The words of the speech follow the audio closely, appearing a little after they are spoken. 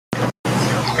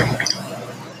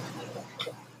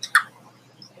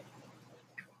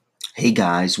Hey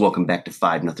guys, welcome back to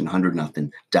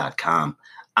 5nothing100nothing.com.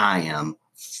 I am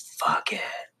Fuck It.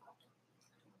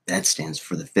 That stands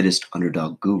for the fittest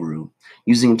underdog guru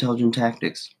using intelligent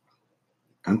tactics.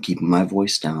 I'm keeping my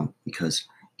voice down because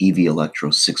EV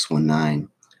Electro 619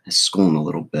 is schooling a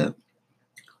little bit.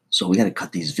 So we got to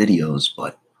cut these videos,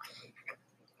 but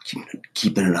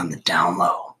keeping it on the down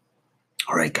low.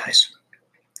 All right, guys.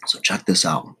 So check this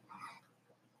out.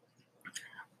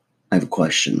 I have a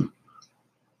question.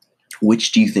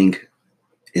 Which do you think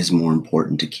is more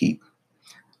important to keep?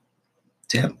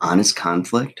 To have honest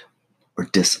conflict or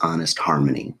dishonest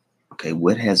harmony? Okay,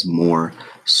 what has more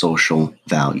social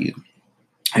value?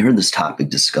 I heard this topic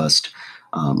discussed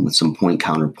with some point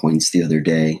counterpoints the other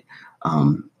day,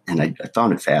 and I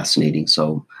found it fascinating.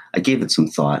 So I gave it some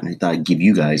thought, and I thought I'd give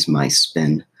you guys my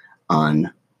spin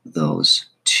on those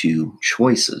two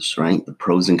choices, right? The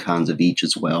pros and cons of each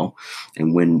as well,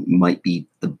 and when might be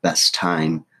the best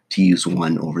time to use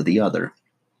one over the other.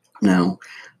 Now,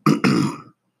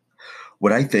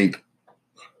 what I think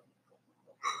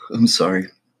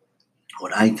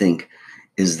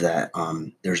is that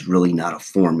there's really not a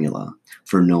formula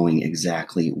for knowing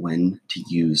exactly when to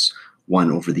use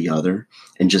one over the other.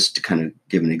 And just to kind of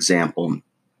give an example,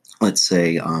 let's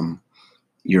say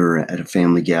you're at a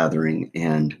family gathering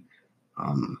and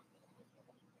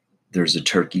there's a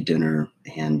turkey dinner,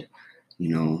 and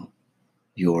your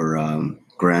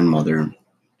grandmother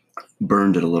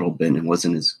burned it a little bit and it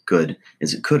wasn't as good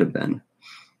as it could have been.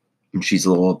 And she's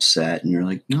a little upset, and you're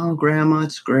like, "No, Grandma,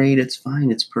 it's great. It's fine.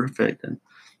 It's perfect." And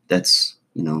that's,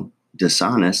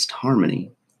 dishonest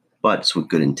harmony, but it's with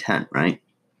good intent, right?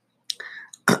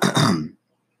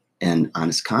 And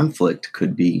honest conflict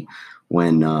could be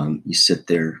when you sit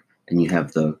there and you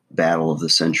have the battle of the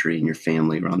century in your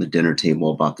family around the dinner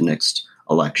table about the next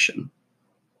election,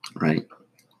 right?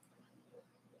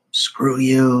 Screw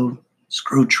you,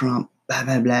 screw Trump, blah,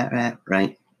 blah, blah, blah,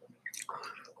 right?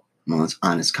 Well, it's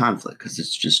honest conflict because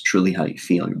it's just truly how you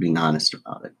feel. You're being honest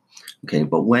about it. Okay,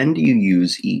 but when do you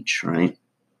use each, right?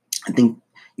 I think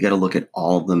you got to look at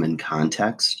all of them in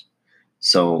context.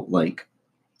 So,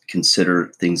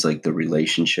 consider things like the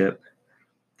relationship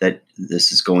that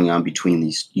this is going on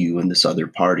between you and this other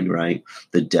party, right?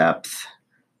 The depth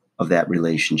of that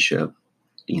relationship,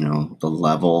 the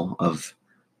level of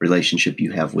relationship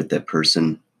you have with that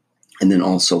person, and then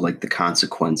also the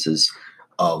consequences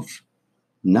of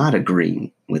not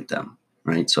agreeing with them,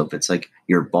 right? So if it's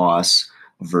your boss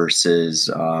versus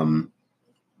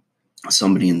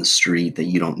somebody in the street that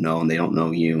you don't know and they don't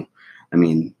know you, I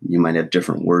mean, you might have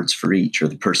different words for each, or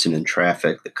the person in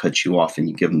traffic that cuts you off and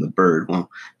you give them the bird.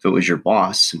 Well, if it was your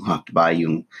boss who walked by you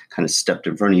and kind of stepped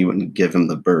in front of you and give him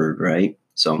the bird, right?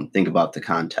 So think about the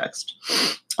context.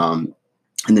 And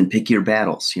then pick your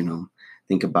battles,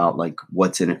 think about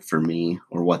what's in it for me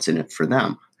or what's in it for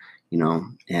them,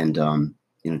 and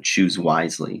choose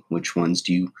wisely. Which ones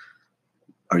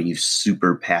are you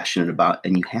super passionate about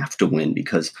and you have to win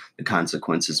because the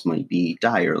consequences might be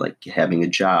dire, like having a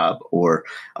job, or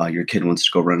your kid wants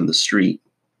to go run in the street.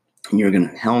 And you're going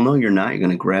to, hell no, you're not. You're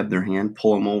going to grab their hand,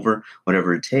 pull them over,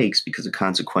 whatever it takes, because the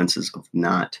consequences of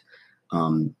not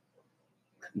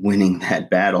winning that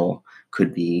battle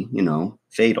could be,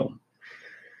 fatal.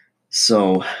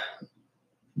 So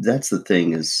that's the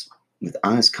thing, is with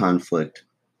honest conflict,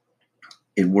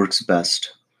 it works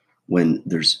best when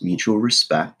there's mutual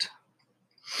respect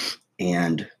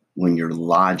and when your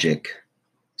logic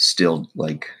still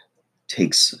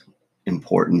takes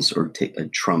importance or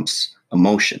trumps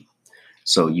emotion.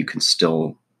 So you can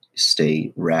still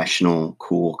stay rational,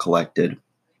 cool, collected,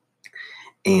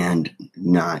 and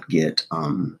not get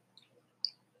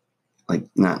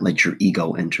not let your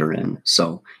ego enter in.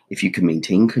 So if you can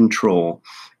maintain control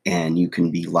and you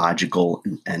can be logical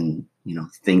and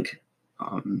think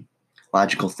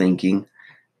logical thinking,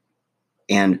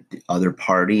 and the other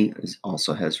party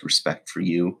also has respect for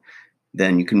you,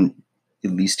 then you can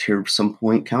at least hear some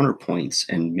counterpoints,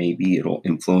 and maybe it'll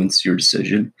influence your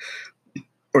decision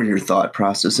or your thought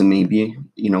process, and maybe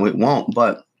it won't.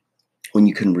 But when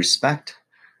you can respect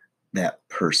that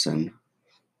person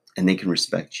and they can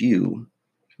respect you,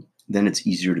 then it's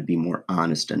easier to be more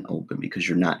honest and open, because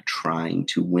you're not trying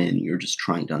to win, you're just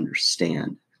trying to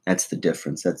understand. That's the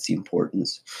difference. That's the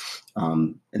importance.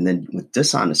 And then with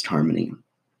dishonest harmony,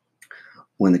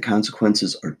 when the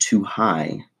consequences are too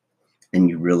high and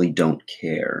you really don't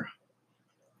care.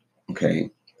 Okay.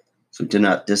 So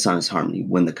dishonest harmony,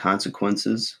 when the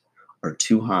consequences are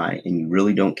too high and you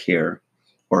really don't care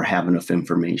or have enough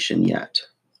information yet.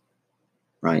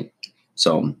 Right.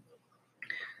 So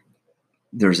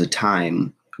there's a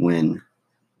time when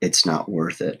it's not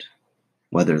worth it,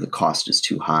 whether the cost is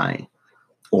too high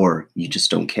or you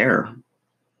just don't care,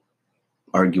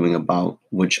 arguing about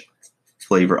which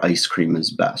flavor ice cream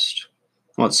is best.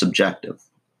 Well, it's subjective.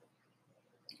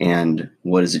 And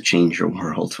what does it change your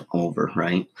world over,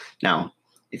 right? Now,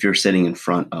 if you're sitting in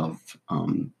front of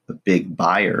a big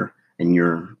buyer and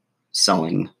you're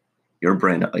selling your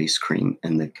brand of ice cream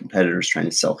and the competitor's trying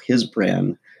to sell his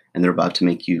brand and they're about to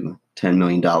make you $10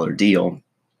 million deal,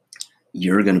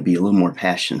 you're going to be a little more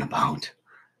passionate about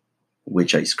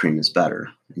which ice cream is better.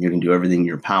 And you're going to do everything in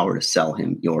your power to sell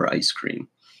him your ice cream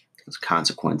because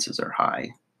consequences are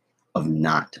high of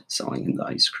not selling him the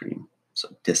ice cream. So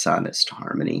dishonest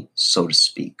harmony, so to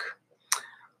speak.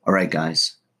 All right,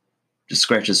 guys, just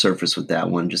scratch the surface with that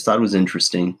one. Just thought it was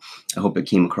interesting. I hope it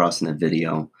came across in the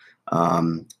video.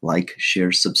 Like,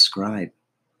 share, subscribe.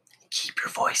 Keep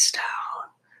your voice down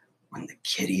when the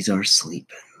kiddies are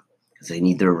sleeping because they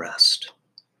need their rest.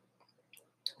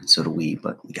 And so do we,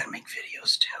 but we got to make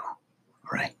videos too.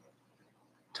 All right.